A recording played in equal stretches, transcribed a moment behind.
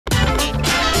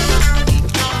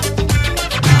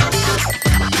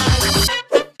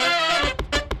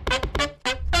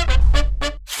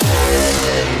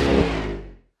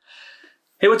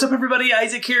What's up, everybody?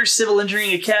 Isaac here, Civil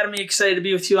Engineering Academy. Excited to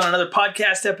be with you on another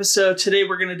podcast episode. Today,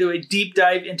 we're going to do a deep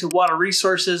dive into water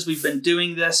resources. We've been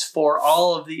doing this for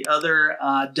all of the other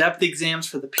depth exams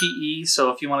for the PE. So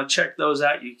if you want to check those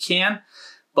out, you can.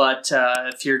 But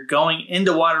if you're going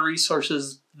into water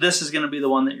resources, this is going to be the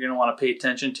one that you're going to want to pay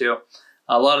attention to.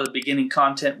 A lot of the beginning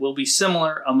content will be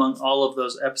similar among all of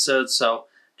those episodes. So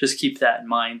just keep that in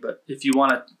mind. But if you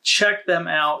want to check them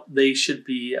out, they should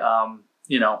be,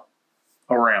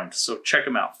 around. So check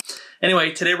them out.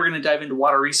 Anyway, today we're going to dive into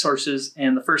water resources.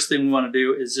 And the first thing we want to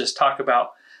do is just talk about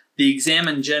the exam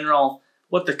in general,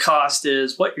 what the cost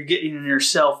is, what you're getting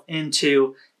yourself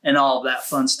into, and all of that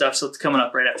fun stuff. So it's coming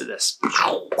up right after this.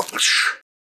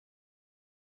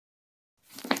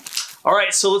 All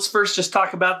right, so let's first just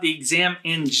talk about the exam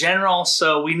in general.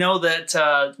 So we know that,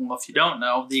 well, if you don't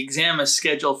know, the exam is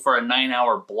scheduled for a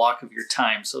 9-hour block of your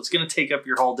time. So it's going to take up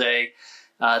your whole day.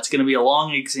 It's going to be a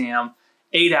long exam.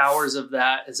 8 hours of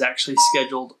that is actually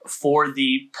scheduled for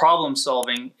the problem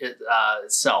solving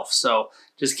itself. So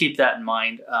just keep that in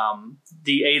mind.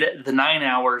 The 9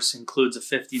 hours includes a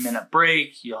 50-minute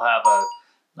break. You'll have a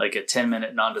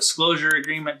 10-minute non-disclosure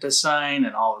agreement to sign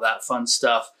and all of that fun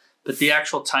stuff. But the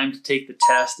actual time to take the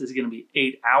test is going to be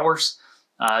 8 hours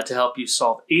to help you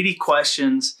solve 80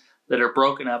 questions that are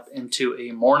broken up into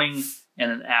a morning and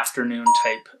an afternoon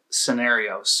type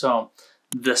scenario. So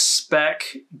the spec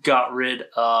got rid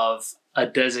of a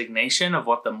designation of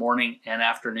what the morning and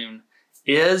afternoon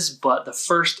is, but the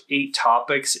first 8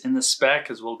 topics in the spec,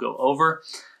 as we'll go over,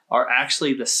 are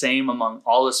actually the same among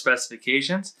all the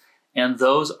specifications, and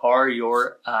those are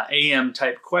your AM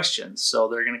type questions. So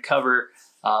they're going to cover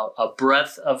a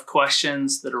breadth of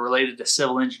questions that are related to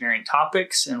civil engineering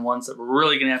topics and ones that we're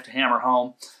really going to have to hammer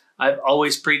home. I've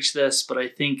always preached this, but I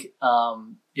think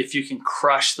if you can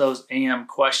crush those AM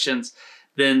questions,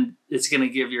 then it's going to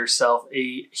give yourself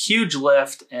a huge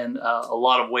lift and a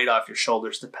lot of weight off your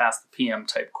shoulders to pass the PM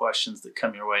type questions that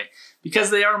come your way, because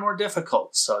they are more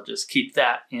difficult. So just keep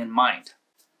that in mind.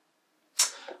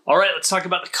 All right, let's talk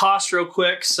about the cost real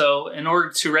quick. So in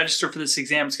order to register for this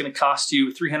exam, it's going to cost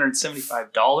you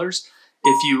 $375.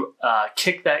 If you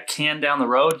kick that can down the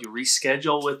road, you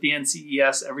reschedule with the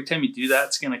NCES. Every time you do that,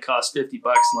 it's going to cost $50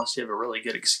 unless you have a really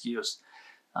good excuse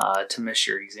to miss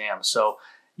your exam. So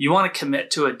you want to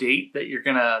commit to a date that you're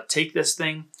going to take this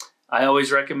thing. I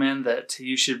always recommend that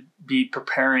you should be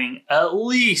preparing at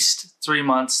least 3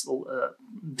 months,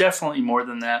 definitely more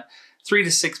than that, 3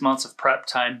 to 6 months of prep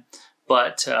time,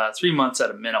 but 3 months at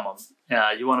a minimum.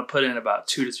 You want to put in about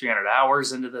 200 to 300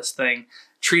 hours into this thing.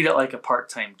 Treat it like a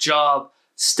part-time job.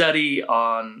 Study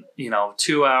on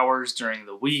 2 hours during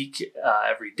the week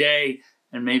every day,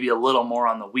 and maybe a little more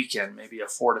on the weekend, maybe a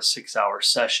 4 to 6 hour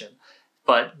session.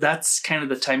 But that's kind of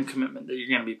the time commitment that you're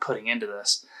going to be putting into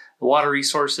this. The water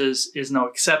resources is no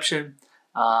exception.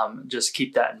 Just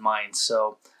keep that in mind.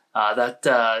 So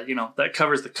that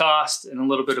covers the cost and a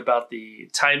little bit about the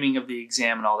timing of the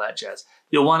exam and all that jazz.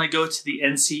 You'll want to go to the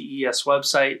NCES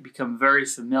website, become very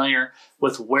familiar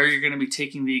with where you're going to be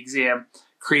taking the exam,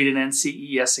 create an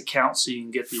NCES account so you can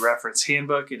get the reference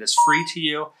handbook. It is free to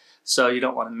you, so you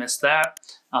don't want to miss that.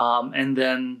 And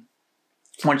then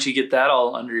once you get that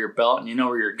all under your belt and you know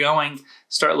where you're going,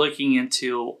 start looking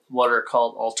into what are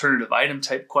called alternative item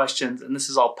type questions. And this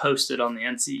is all posted on the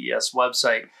NCES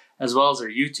website as well as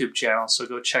their YouTube channel. So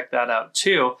go check that out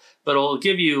too. But it will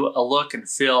give you a look and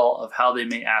feel of how they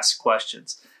may ask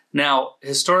questions. Now,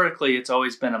 historically, it's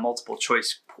always been a multiple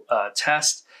choice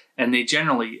test, and they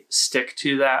generally stick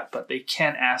to that, but they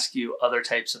can ask you other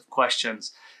types of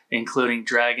questions, including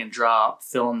drag and drop,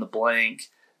 fill in the blank,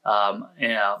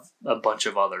 and a bunch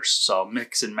of others. So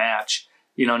mix and match.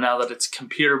 Now that it's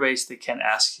computer-based, they can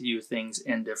ask you things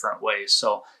in different ways.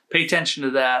 So pay attention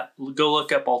to that. Go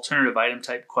look up alternative item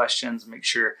type questions. Make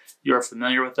sure you're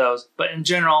familiar with those. But in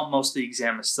general, most of the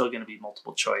exam is still going to be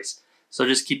multiple choice. So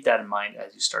just keep that in mind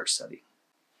as you start studying.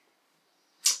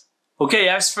 Okay,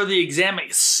 as for the exam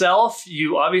itself,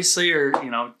 you obviously are,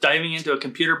 diving into a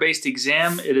computer-based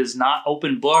exam. It is not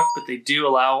open book, but they do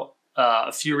allow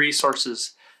a few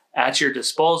resources at your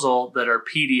disposal that are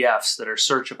PDFs that are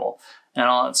searchable.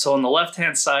 And so on the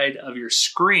left-hand side of your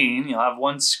screen, you'll have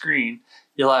one screen.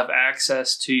 You'll have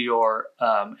access to your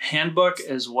handbook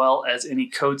as well as any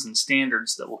codes and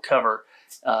standards that we'll cover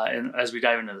as we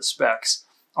dive into the specs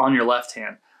on your left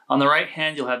hand. On the right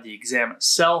hand, you'll have the exam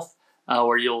itself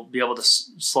where you'll be able to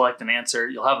select an answer.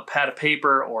 You'll have a pad of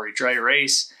paper or a dry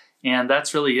erase, and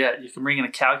that's really it. You can bring in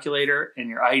a calculator and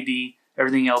your ID.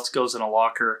 Everything else goes in a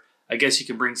locker. I guess you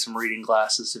can bring some reading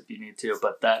glasses if you need to,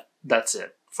 but that's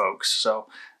it, folks. So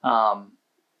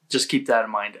just keep that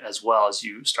in mind as well as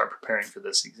you start preparing for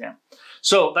this exam.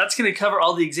 So that's going to cover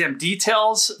all the exam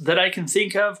details that I can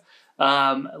think of.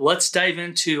 Let's dive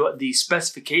into the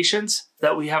specifications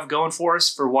that we have going for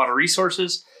us for water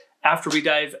resources. After we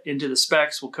dive into the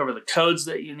specs, we'll cover the codes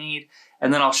that you need,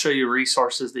 and then I'll show you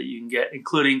resources that you can get,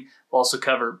 including we'll also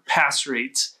cover pass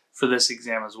rates for this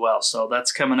exam as well. So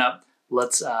that's coming up.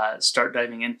 Let's start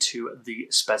diving into the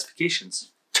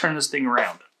specifications. Turn this thing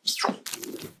around.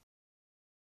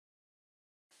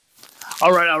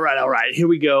 All right. Here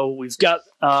we go. We've got,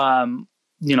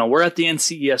 we're at the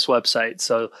NCES website.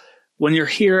 So when you're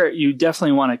here, you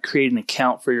definitely want to create an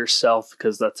account for yourself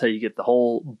because that's how you get the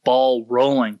whole ball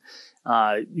rolling.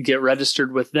 You get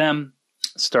registered with them,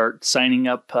 start signing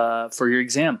up for your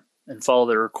exam and follow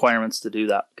the requirements to do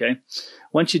that. Okay.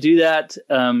 Once you do that,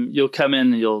 you'll come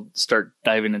in and you'll start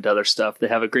diving into other stuff. They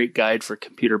have a great guide for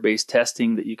computer-based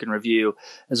testing that you can review,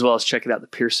 as well as checking out the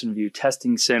Pearson VUE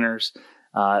testing centers.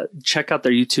 Check out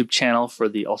their YouTube channel for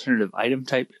the alternative item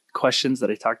type questions that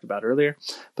I talked about earlier.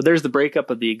 But there's the breakup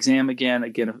of the exam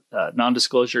again,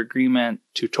 non-disclosure agreement,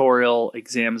 tutorial,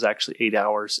 exam is actually 8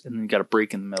 hours, and then you got a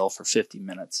break in the middle for 50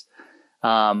 minutes.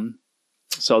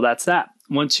 So that's that.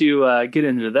 Once you get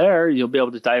into there, you'll be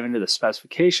able to dive into the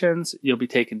specifications. You'll be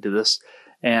taken to this,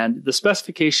 and the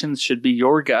specifications should be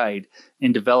your guide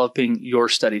in developing your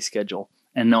study schedule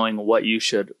and knowing what you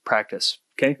should practice.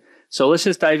 Okay. So let's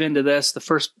just dive into this. The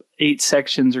first 8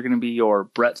 sections are going to be your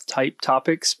breadth type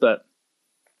topics, but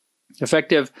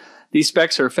these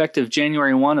specs are effective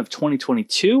January 1 of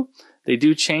 2022. They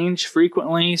do change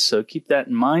frequently, so keep that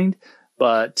in mind.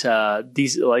 But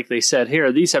these, like they said here,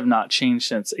 these have not changed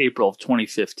since April of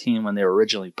 2015 when they were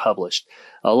originally published.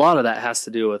 A lot of that has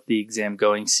to do with the exam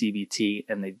going CBT,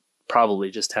 and they probably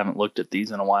just haven't looked at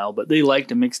these in a while, but they like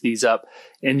to mix these up.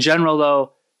 In general,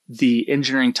 though, the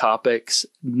engineering topics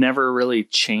never really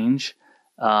change.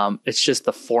 It's just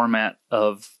the format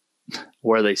of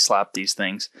where they slap these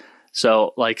things.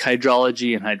 So like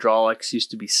hydrology and hydraulics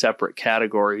used to be separate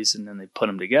categories, and then they put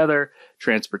them together.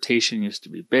 Transportation used to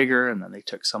be bigger, and then they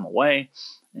took some away,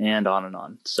 and on and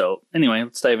on. So anyway,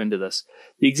 let's dive into this.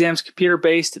 The exam's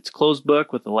computer-based. It's closed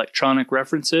book with electronic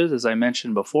references, as I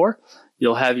mentioned before.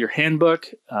 You'll have your handbook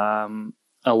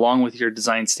along with your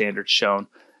design standards shown.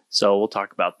 So we'll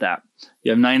talk about that.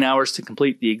 You have 9 hours to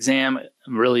complete the exam.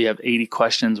 Really, you have 80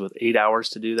 questions with 8 hours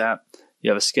to do that. You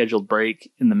have a scheduled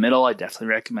break in the middle. I definitely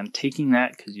recommend taking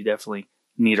that because you definitely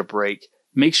need a break.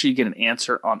 Make sure you get an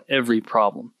answer on every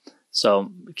problem.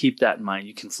 So keep that in mind.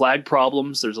 You can flag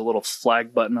problems. There's a little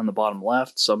flag button on the bottom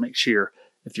left. So make sure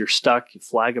if you're stuck, you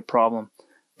flag a problem,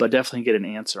 but definitely get an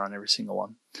answer on every single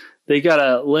one. They got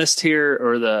a list here,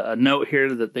 or a note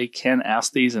here that they can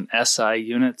ask these in SI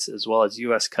units as well as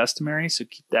US customary. So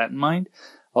keep that in mind.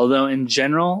 Although in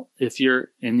general, if you're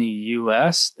in the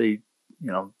US, they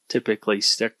typically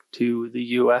stick to the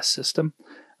US system.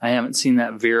 I haven't seen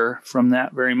that veer from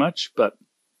that very much, but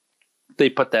they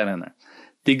put that in there.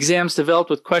 The exam's developed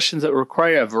with questions that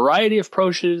require a variety of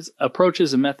approaches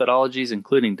and methodologies,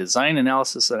 including design,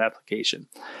 analysis, and application.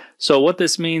 So what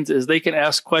this means is they can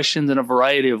ask questions in a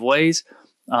variety of ways.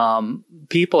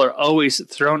 People are always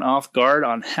thrown off guard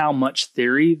on how much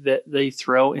theory that they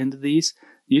throw into these.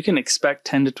 You can expect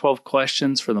 10 to 12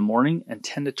 questions for the morning and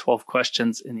 10 to 12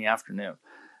 questions in the afternoon.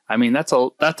 I mean, that's a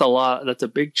lot. That's a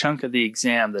big chunk of the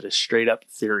exam that is straight up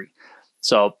theory.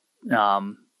 So,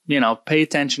 pay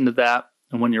attention to that.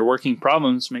 And when you're working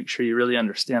problems, make sure you really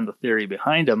understand the theory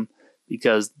behind them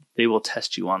because they will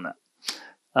test you on that.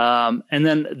 And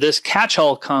then this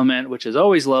catch-all comment, which is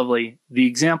always lovely, the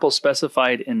examples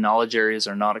specified in knowledge areas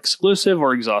are not exclusive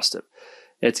or exhaustive.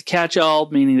 It's a catch-all,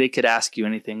 meaning they could ask you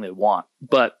anything they want,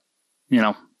 but,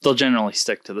 they'll generally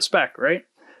stick to the spec, right?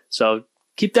 So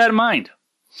keep that in mind.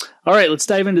 All right, let's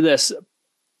dive into this.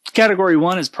 Category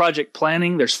 1 is project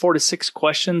planning. There's 4 to 6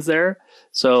 questions there.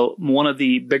 So one of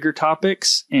the bigger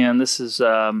topics, and this is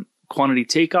quantity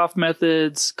takeoff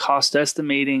methods, cost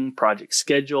estimating, project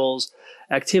schedules,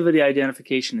 activity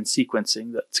identification, and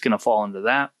sequencing. That's going to fall into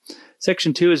that.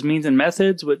 Section 2 is means and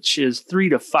methods, which is 3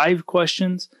 to 5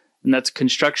 questions, and that's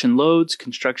construction loads,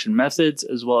 construction methods,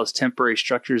 as well as temporary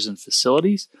structures and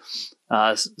facilities.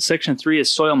 Section 3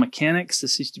 is soil mechanics.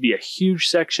 This used to be a huge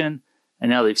section, and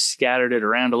now they've scattered it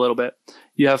around a little bit.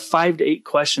 You have 5 to 8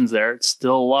 questions there. It's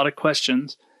still a lot of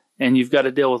questions, and you've got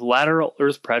to deal with lateral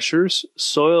earth pressures,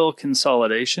 soil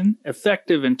consolidation,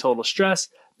 effective and total stress,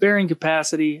 bearing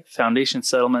capacity, foundation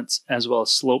settlements, as well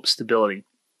as slope stability.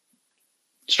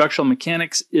 Structural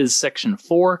mechanics is section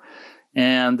 4,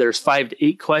 and there's 5 to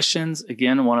 8 questions.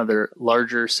 Again, one of their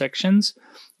larger sections.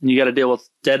 You got to deal with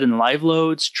dead and live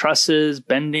loads, trusses,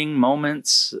 bending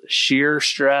moments, shear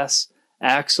stress,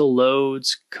 axle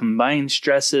loads, combined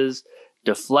stresses,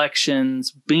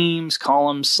 deflections, beams,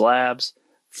 columns, slabs,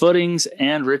 footings,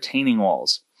 and retaining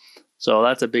walls. So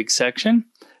that's a big section.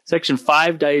 Section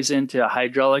 5 dives into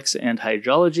hydraulics and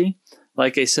hydrology.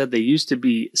 Like I said, they used to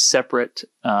be separate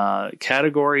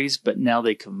categories, but now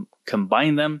they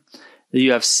combine them.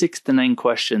 You have 6 to 9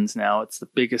 questions now. It's the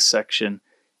biggest section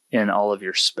in all of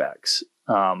your specs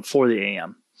for the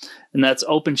AM. And that's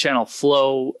open channel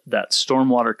flow, that's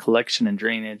stormwater collection and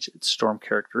drainage, it's storm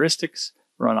characteristics,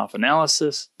 runoff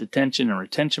analysis, detention and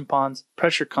retention ponds,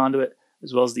 pressure conduit,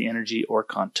 as well as the energy or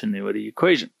continuity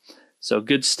equation. So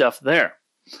good stuff there.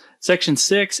 Section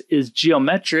 6 is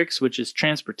geometrics, which is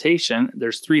transportation.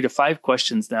 There's 3 to 5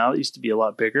 questions now. It used to be a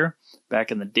lot bigger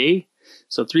back in the day.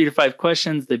 So 3 to 5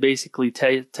 questions, they basically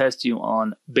test you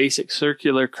on basic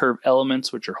circular curve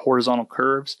elements, which are horizontal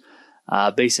curves,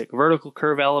 basic vertical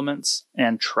curve elements,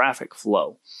 and traffic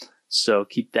flow. So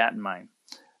keep that in mind.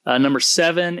 Number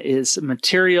 7 is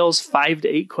materials, 5 to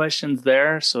 8 questions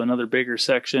there. So another bigger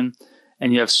section.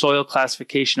 And you have soil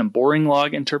classification and boring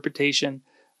log interpretation,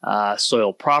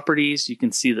 soil properties. You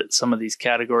can see that some of these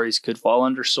categories could fall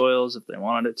under soils if they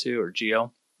wanted it to, or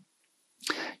geo.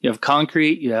 You have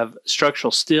concrete, you have structural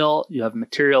steel, you have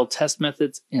material test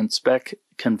methods and spec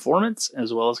conformance,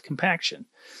 as well as compaction.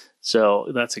 So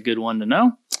that's a good one to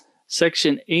know.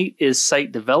 Section 8 is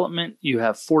site development. You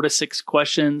have 4 to 6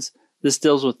 questions. This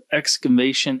deals with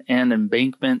excavation and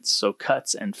embankments, so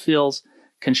cuts and fills,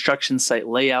 construction site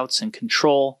layouts and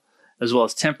control, as well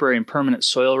as temporary and permanent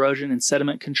soil erosion and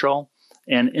sediment control,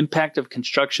 and impact of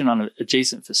construction on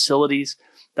adjacent facilities.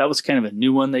 That was kind of a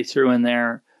new one they threw in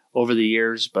there over the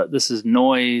years, but this is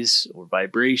noise or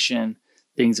vibration,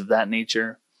 things of that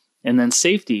nature. And then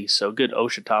safety, so good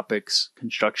OSHA topics,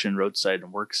 construction, roadside,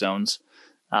 and work zones.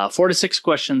 4 to 6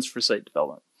 questions for site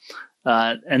development.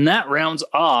 And that rounds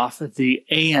off the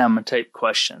AM type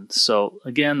questions. So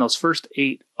again, those first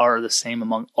 8 are the same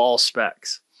among all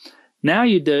specs. Now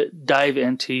you dive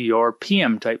into your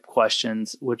PM type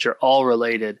questions, which are all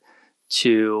related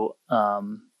to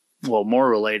more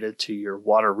related to your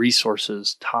water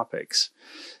resources topics.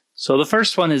 So the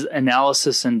first one is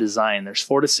analysis and design. There's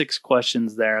 4 to 6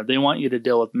 questions there. They want you to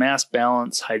deal with mass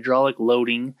balance, hydraulic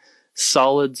loading,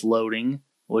 solids loading,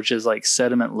 which is like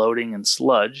sediment loading and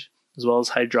sludge, as well as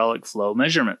hydraulic flow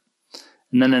measurement.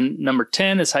 And then in number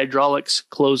 10 is hydraulics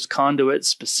closed conduit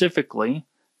specifically,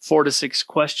 4 to 6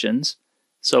 questions.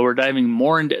 So we're diving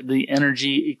more into the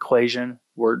energy equation.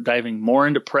 We're diving more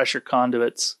into pressure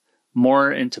conduits,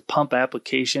 more into pump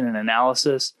application and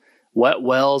analysis, wet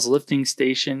wells, lifting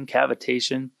station,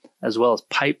 cavitation, as well as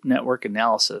pipe network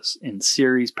analysis in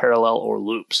series, parallel, or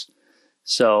loops.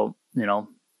 So,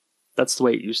 that's the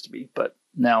way it used to be. But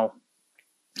now,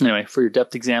 anyway, for your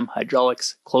depth exam,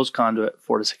 hydraulics, closed conduit,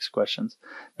 4 to 6 questions.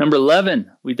 Number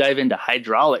 11, we dive into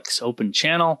hydraulics, open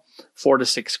channel, 4 to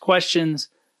 6 questions.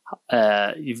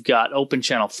 You've got open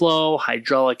channel flow,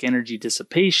 hydraulic energy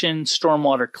dissipation,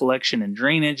 stormwater collection and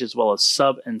drainage, as well as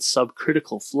sub and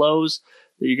subcritical flows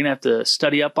that you're going to have to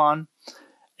study up on.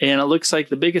 And it looks like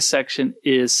the biggest section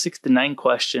is 6 to 9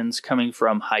 questions coming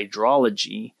from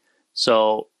hydrology.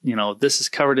 So, this is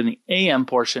covered in the AM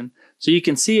portion. So you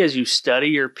can see as you study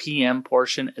your PM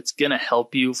portion, it's going to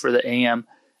help you for the AM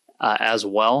as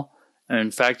well. And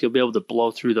in fact, you'll be able to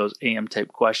blow through those AM type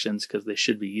questions because they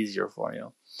should be easier for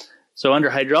you. So under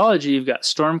hydrology, you've got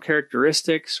storm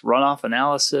characteristics, runoff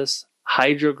analysis,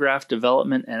 hydrograph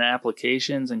development and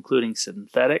applications, including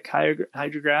synthetic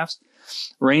hydrographs,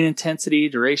 rain intensity,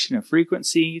 duration and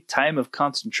frequency, time of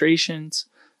concentrations,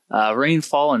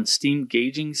 rainfall and steam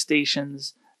gauging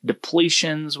stations,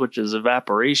 depletions, which is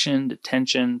evaporation,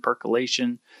 detention,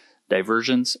 percolation,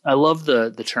 diversions. I love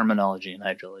the terminology in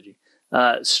hydrology.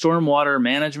 Stormwater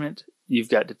management, you've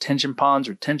got detention ponds,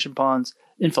 retention ponds,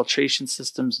 infiltration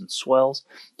systems, and swells.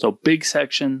 So big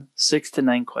section, 6 to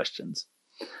 9 questions.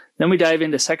 Then we dive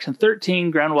into section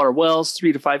 13, groundwater wells,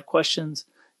 3 to 5 questions.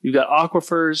 You've got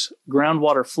aquifers,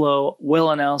 groundwater flow,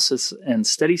 well analysis, and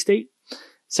steady state.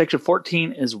 Section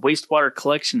 14 is wastewater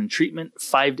collection and treatment,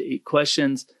 5 to 8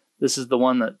 questions. This is the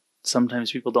one that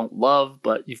sometimes people don't love,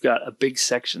 but you've got a big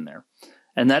section there.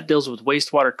 And that deals with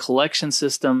wastewater collection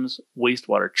systems,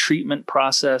 wastewater treatment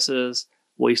processes,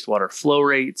 wastewater flow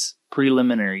rates,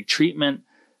 preliminary treatment,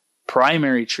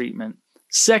 primary treatment,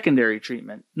 secondary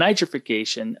treatment,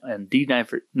 nitrification and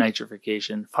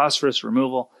denitrification, phosphorus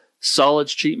removal,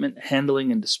 solids treatment,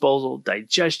 handling and disposal,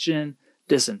 digestion,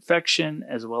 disinfection,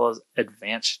 as well as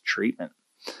advanced treatment.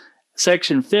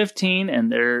 Section 15,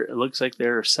 and it looks like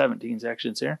there are 17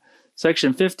 sections here.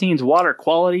 Section 15 is water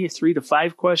quality, 3 to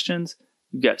 5 questions.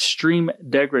 You've got stream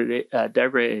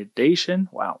degradation.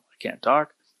 Wow, I can't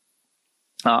talk.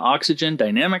 Oxygen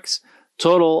dynamics,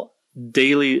 total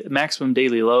maximum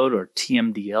daily load, or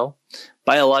TMDL.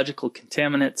 Biological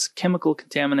contaminants, chemical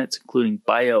contaminants, including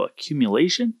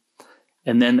bioaccumulation.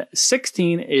 And then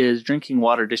 16 is drinking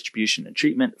water distribution and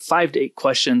treatment, 5 to 8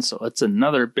 questions. So that's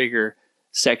another bigger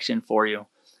section for you.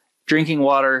 Drinking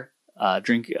water,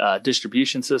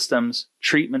 distribution systems,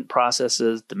 treatment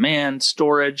processes, demand,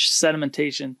 storage,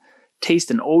 sedimentation,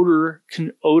 taste and odor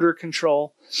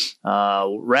control,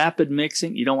 rapid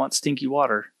mixing. You don't want stinky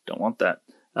water. Don't want that.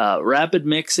 Rapid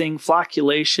mixing,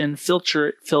 flocculation,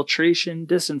 filtration,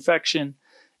 disinfection,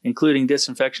 including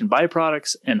disinfection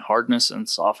byproducts, and hardness and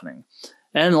softening.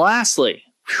 And lastly,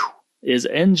 is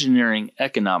engineering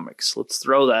economics. Let's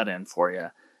throw that in for you.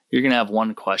 You're going to have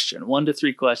 1 question, 1 to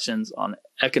 3 questions on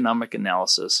economic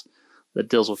analysis that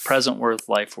deals with present worth,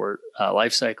 life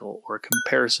cycle, or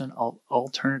comparison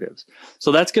alternatives.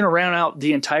 So that's going to round out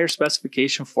the entire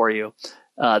specification for you.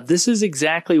 This is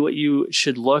exactly what you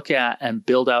should look at and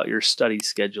build out your study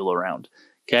schedule around.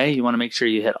 Okay, you want to make sure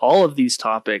you hit all of these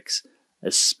topics,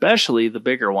 especially the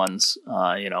bigger ones.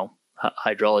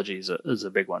 Hydrology is a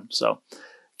big one. So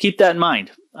keep that in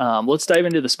mind. Let's dive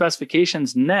into the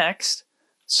specifications next.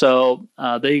 So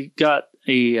they got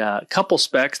a couple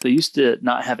specs. They used to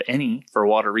not have any for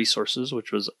water resources,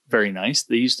 which was very nice.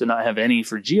 They used to not have any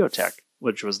for geotech,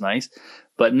 which was nice.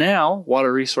 But now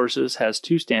water resources has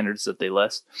 2 standards that they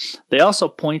list. They also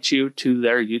point you to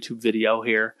their YouTube video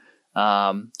here.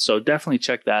 So definitely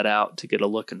check that out to get a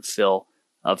look and feel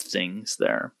of things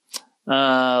there.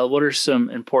 What are some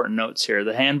important notes here?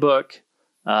 The handbook.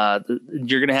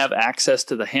 You're going to have access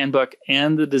to the handbook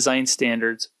and the design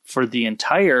standards for the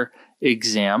entire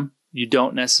exam. You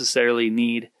don't necessarily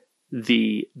need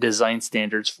the design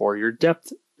standards for your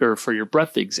depth or for your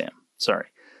breadth exam. Sorry.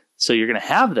 So you're going to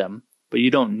have them, but you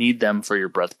don't need them for your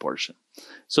breadth portion.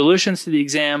 Solutions to the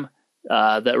exam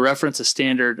that reference a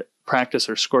standard practice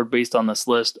are scored based on this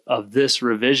list of this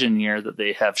revision year that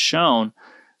they have shown.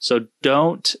 So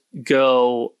don't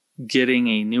go getting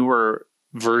a newer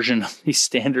version of these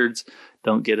standards.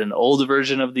 Don't get an old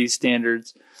version of these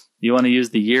standards. You want to use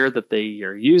the year that they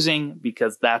are using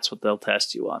because that's what they'll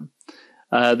test you on.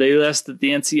 They list that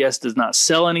the NCS does not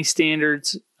sell any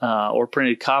standards or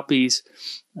printed copies.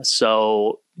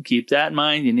 So keep that in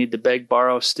mind. You need to beg,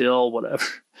 borrow, steal, whatever.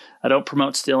 I don't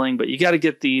promote stealing, but you got to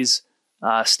get these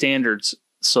standards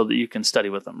so that you can study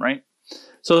with them, right?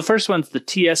 So the first one's the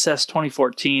TSS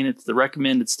 2014. It's the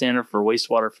recommended standard for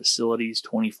wastewater facilities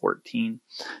 2014.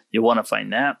 You'll want to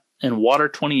find that. And Water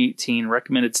 2018,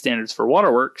 recommended standards for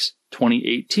waterworks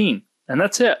 2018. And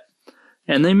that's it.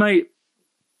 And they might,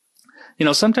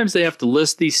 sometimes they have to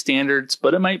list these standards,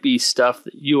 but it might be stuff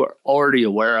that you are already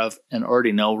aware of and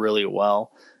already know really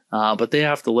well. But they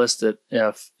have to list it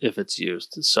if it's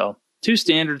used. So 2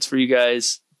 standards for you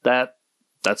guys.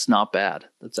 That's not bad.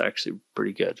 That's actually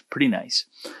pretty good. Pretty nice.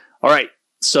 All right.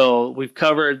 So we've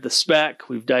covered the spec.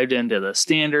 We've dived into the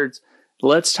standards.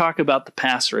 Let's talk about the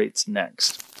pass rates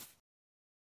next.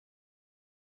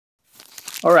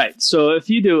 All right. So if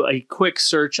you do a quick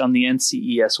search on the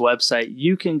NCES website,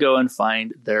 you can go and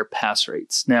find their pass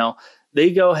rates. Now,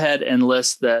 they go ahead and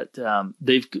list that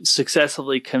they've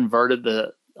successfully converted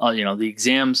the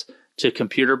exams to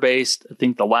computer-based. I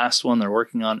think the last one they're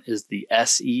working on is the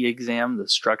SE exam, the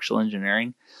structural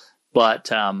engineering. But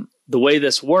the way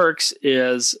this works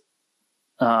is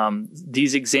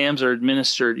these exams are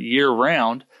administered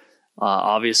year-round,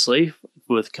 obviously,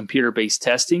 with computer-based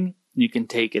testing. You can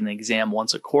take an exam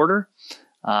once a quarter.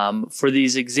 For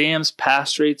these exams,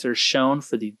 pass rates are shown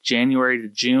for the January to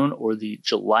June or the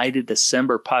July to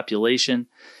December population,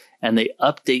 and they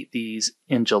update these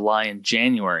in July and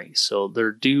January. So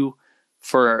they're due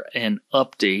for an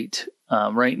update.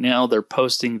 Right now, they're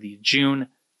posting the June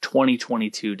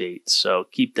 2022 date. So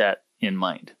keep that in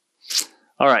mind.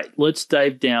 All right, let's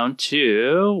dive down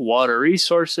to water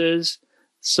resources.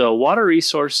 So water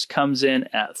resource comes in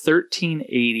at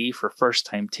 $13.80 for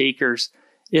first-time takers.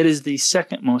 It is the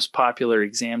second most popular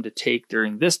exam to take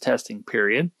during this testing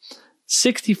period.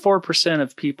 64%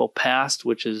 of people passed,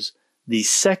 which is the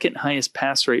second highest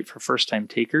pass rate for first-time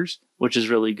takers, which is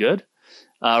really good.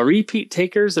 Repeat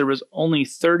takers, there was only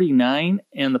 39,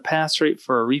 and the pass rate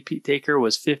for a repeat taker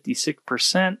was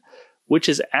 56%, which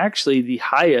is actually the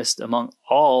highest among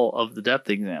all of the depth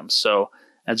exams. So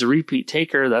as a repeat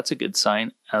taker, that's a good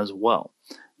sign as well.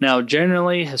 Now,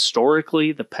 generally,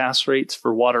 historically, the pass rates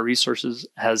for water resources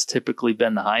has typically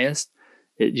been the highest.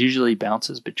 it usually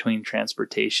bounces between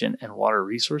transportation and water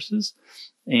resources.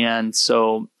 And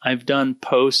so I've done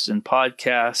posts and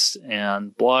podcasts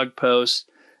and blog posts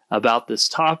about this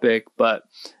topic, but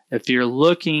if you're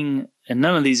looking, and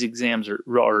none of these exams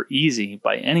are easy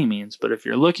by any means, but if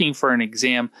you're looking for an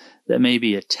exam that may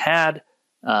be a tad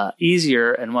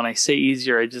easier, and when I say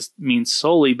easier, I just mean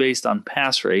solely based on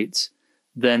pass rates,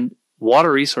 then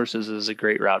water resources is a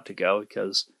great route to go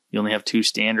because you only have 2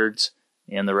 standards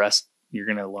and the rest you're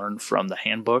going to learn from the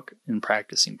handbook and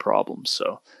practicing problems.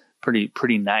 So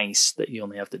pretty nice that you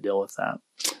only have to deal with that.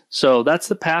 So that's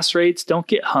the pass rates. Don't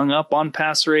get hung up on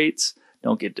pass rates.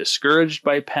 Don't get discouraged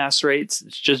by pass rates.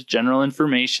 It's just general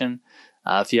information.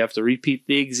 If you have to repeat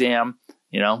the exam,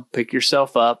 pick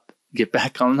yourself up, get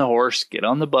back on the horse, get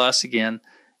on the bus again,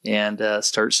 and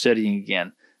start studying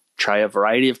again. Try a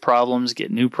variety of problems, get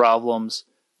new problems,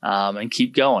 and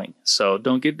keep going. So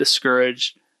don't get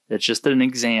discouraged. It's just an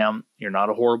exam. You're not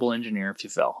a horrible engineer if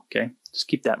you fail, okay? Just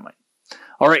keep that in mind.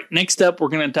 All right, next up, we're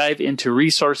going to dive into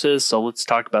resources. So let's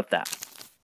talk about that.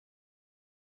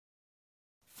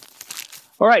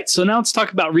 All right, so now let's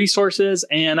talk about resources,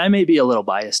 and I may be a little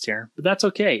biased here, but that's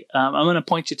okay. I'm going to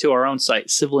point you to our own site,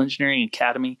 Civil Engineering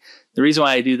Academy. The reason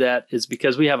why I do that is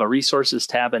because we have a resources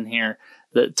tab in here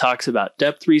that talks about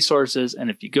depth resources, and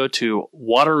if you go to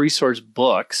water resource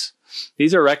books,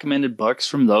 these are recommended books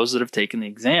from those that have taken the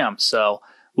exam. So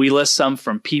we list some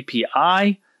from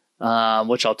PPI,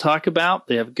 which I'll talk about.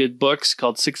 They have good books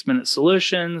called 6-Minute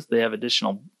Solutions. They have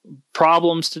additional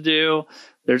problems to do.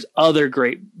 There's other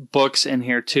great books in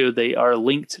here too. They are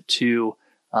linked to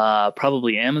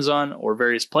probably Amazon or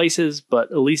various places,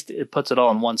 but at least it puts it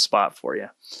all in one spot for you.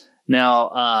 Now,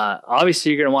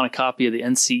 obviously, you're going to want a copy of the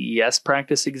NCES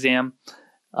practice exam.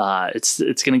 It's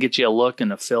going to get you a look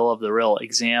and a feel of the real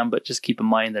exam, but just keep in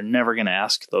mind they're never going to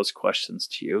ask those questions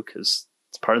to you because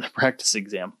it's part of the practice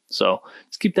exam. So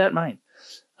just keep that in mind.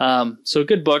 So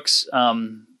good books,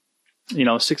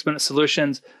 6-Minute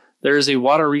Solutions. There is a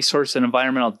water resource and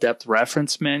environmental depth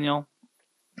reference manual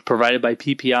provided by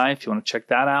PPI if you want to check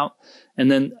that out. And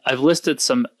then I've listed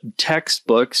some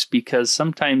textbooks because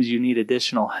sometimes you need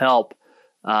additional help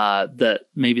that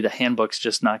maybe the handbook's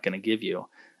just not going to give you.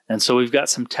 And so we've got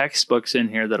some textbooks in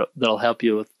here that'll help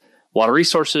you with water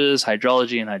resources,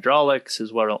 hydrology and hydraulics,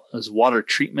 as well as water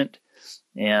treatment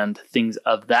and things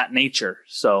of that nature.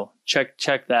 So check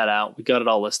that out. We got it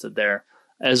all listed there,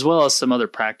 as well as some other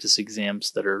practice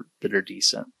exams that are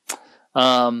decent.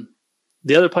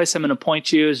 The other place I'm going to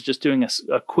point you is just doing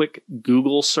a quick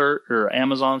Google search or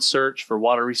Amazon search for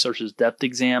water resources depth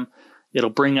exam.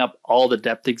 It'll bring up all the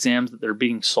depth exams that they're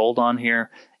being sold on here.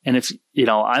 And if,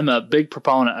 I'm a big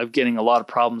proponent of getting a lot of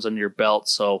problems under your belt.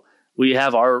 So we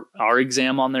have our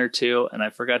exam on there too. And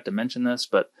I forgot to mention this,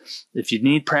 but if you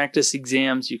need practice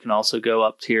exams, you can also go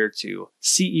up here to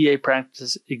CEA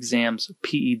practice exams,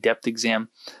 PE depth exam.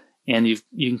 And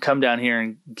you can come down here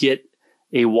and get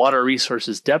a water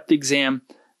resources depth exam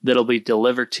that'll be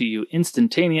delivered to you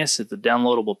instantaneous. It's a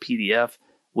downloadable PDF.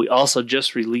 We also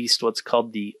just released what's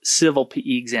called the Civil PE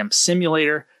Exam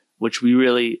Simulator, which we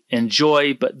really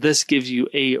enjoy, but this gives you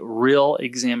a real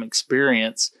exam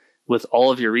experience with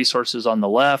all of your resources on the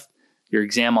left, your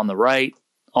exam on the right,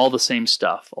 all the same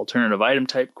stuff. Alternative item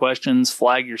type questions,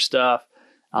 flag your stuff.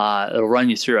 It'll run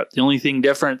you through it. The only thing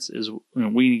difference is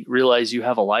we realize you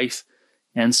have a life,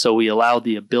 and so we allow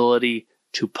the ability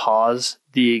to pause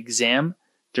the exam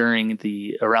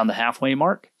around the halfway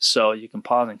mark. So you can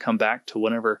pause and come back to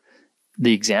whenever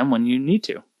the exam when you need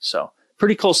to. So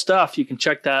pretty cool stuff. You can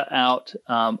check that out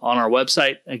on our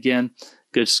website. Again,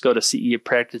 just go to CEA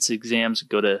Practice Exams,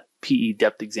 go to PE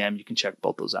Depth Exam. You can check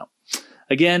both those out.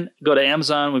 Again, go to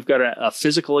Amazon. We've got a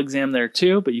physical exam there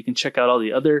too, but you can check out all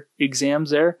the other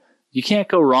exams there. You can't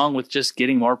go wrong with just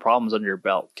getting more problems under your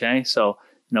belt, okay? So,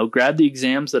 grab the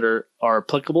exams that are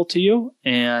applicable to you,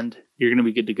 and you're going to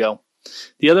be good to go.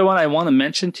 The other one I want to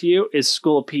mention to you is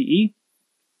School of PE.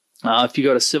 If you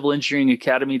go to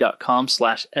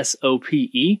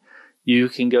civilengineeringacademy.com/SOPE, you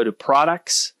can go to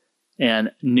products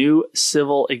and new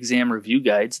civil exam review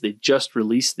guides. They just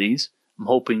released these. I'm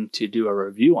hoping to do a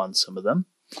review on some of them.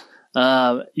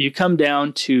 You come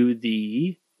down to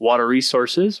the water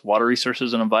resources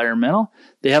and environmental.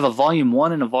 They have a volume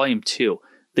 1 and a volume 2.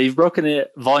 They've broken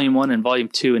it, volume 1 and volume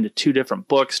 2, into 2 different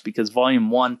books because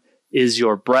volume 1 is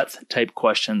your breadth type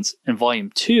questions and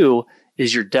volume 2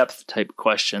 is your depth type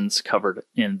questions covered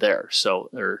in there. So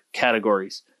they're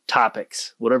categories,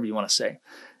 topics, whatever you want to say.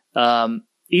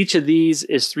 Each of these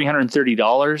is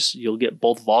 $330. You'll get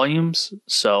both volumes.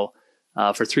 So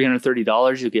for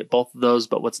 $330, you'll get both of those.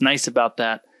 But what's nice about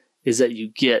that is that you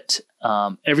get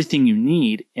everything you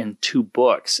need in 2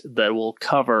 books that will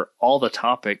cover all the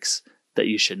topics that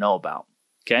you should know about.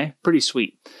 Okay, pretty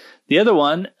sweet. The other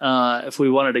one, if we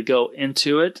wanted to go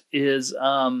into it, is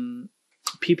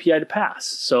PPI to pass.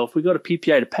 So if we go to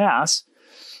PPI to pass,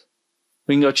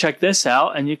 we can go check this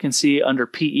out, and you can see under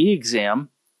PE exam,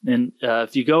 and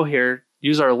if you go here,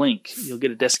 use our link, you'll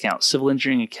get a discount,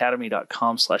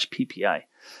 civilengineeringacademy.com/PPI.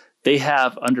 They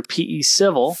have under PE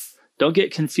Civil, don't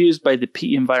get confused by the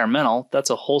PE Environmental,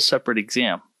 that's a whole separate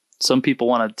exam. Some people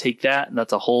want to take that, and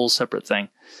that's a whole separate thing.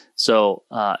 So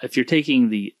if you're taking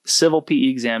the Civil PE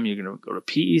exam, you're going to go to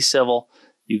PE Civil,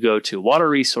 you go to Water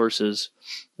Resources,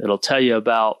 it'll tell you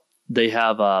about, they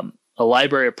have a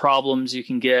library of problems you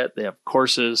can get, they have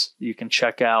courses you can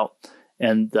check out,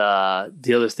 and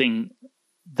the other thing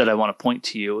that I want to point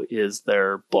to you is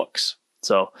their books.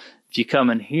 So if you come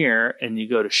in here and you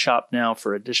go to Shop Now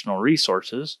for additional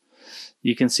resources,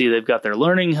 you can see they've got their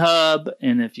Learning Hub,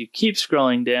 and if you keep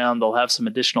scrolling down, they'll have some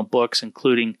additional books,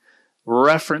 including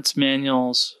reference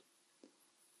manuals,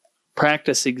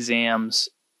 practice exams,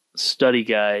 study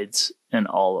guides, and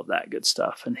all of that good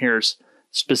stuff. And here's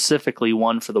specifically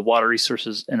one for the Water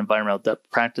Resources and Environmental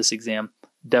Depth Practice Exam.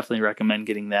 Definitely recommend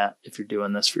getting that if you're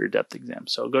doing this for your depth exam.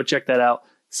 So go check that out,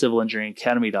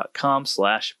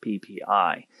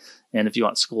 civilengineeringacademy.com/PPI. And if you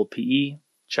want school PE,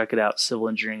 check it out,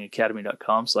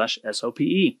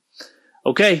 civilengineeringacademy.com/SOPE.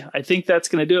 Okay, I think that's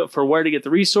going to do it for where to get the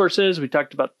resources. We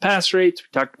talked about the pass rates, we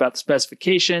talked about the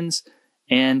specifications,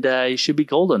 and you should be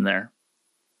golden there.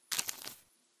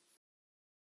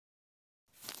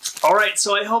 All right,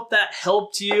 so I hope that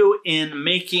helped you in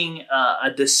making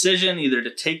a decision either to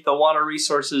take the Water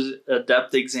Resources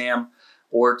depth exam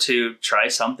or to try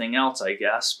something else, I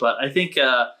guess. But I think,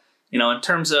 you know, in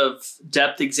terms of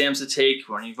depth exams to take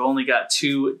when you've only got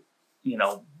 2, you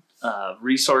know,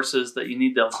 resources that you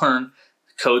need to learn,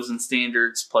 codes and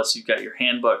standards, plus you've got your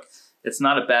handbook, it's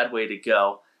not a bad way to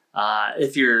go.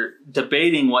 If you're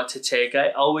debating what to take,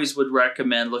 I always would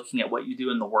recommend looking at what you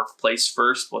do in the workplace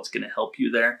first, what's going to help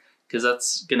you there, because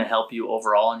that's going to help you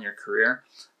overall in your career.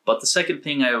 But the second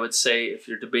thing I would say, if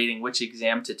you're debating which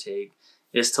exam to take,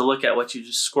 is to look at what you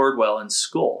just scored well in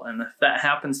school. And if that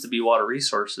happens to be Water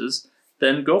Resources,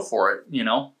 then go for it. You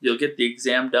know, you'll get the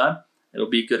exam done. It'll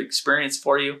be a good experience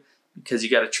for you because you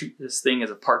got to treat this thing as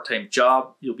a part-time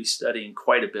job. You'll be studying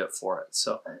quite a bit for it.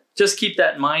 So just keep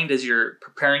that in mind as you're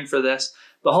preparing for this.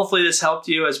 But hopefully this helped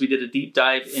you as we did a deep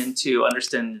dive into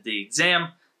understanding the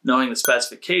exam, knowing the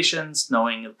specifications,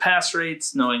 knowing the pass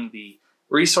rates, knowing the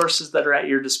resources that are at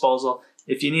your disposal.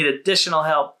 If you need additional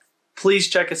help, please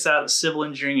check us out at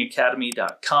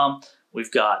civilengineeringacademy.com.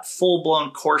 We've got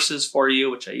full-blown courses for you,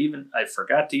 which I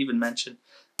forgot to even mention,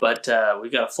 but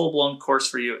we've got a full-blown course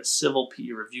for you at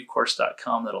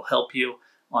civilpereviewcourse.com that'll help you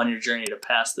on your journey to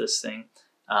pass this thing.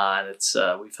 And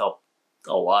we've helped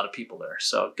a lot of people there,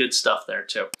 so good stuff there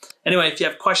too. Anyway, if you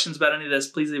have questions about any of this,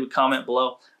 please leave a comment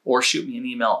below or shoot me an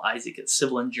email,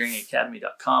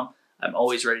 isaac@civilengineeringacademy.com. I'm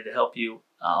always ready to help you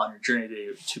on your journey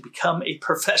to become a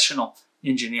professional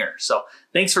engineer. So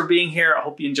thanks for being here. I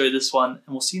hope you enjoyed this one, and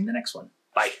we'll see you in the next one.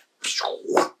 Bye.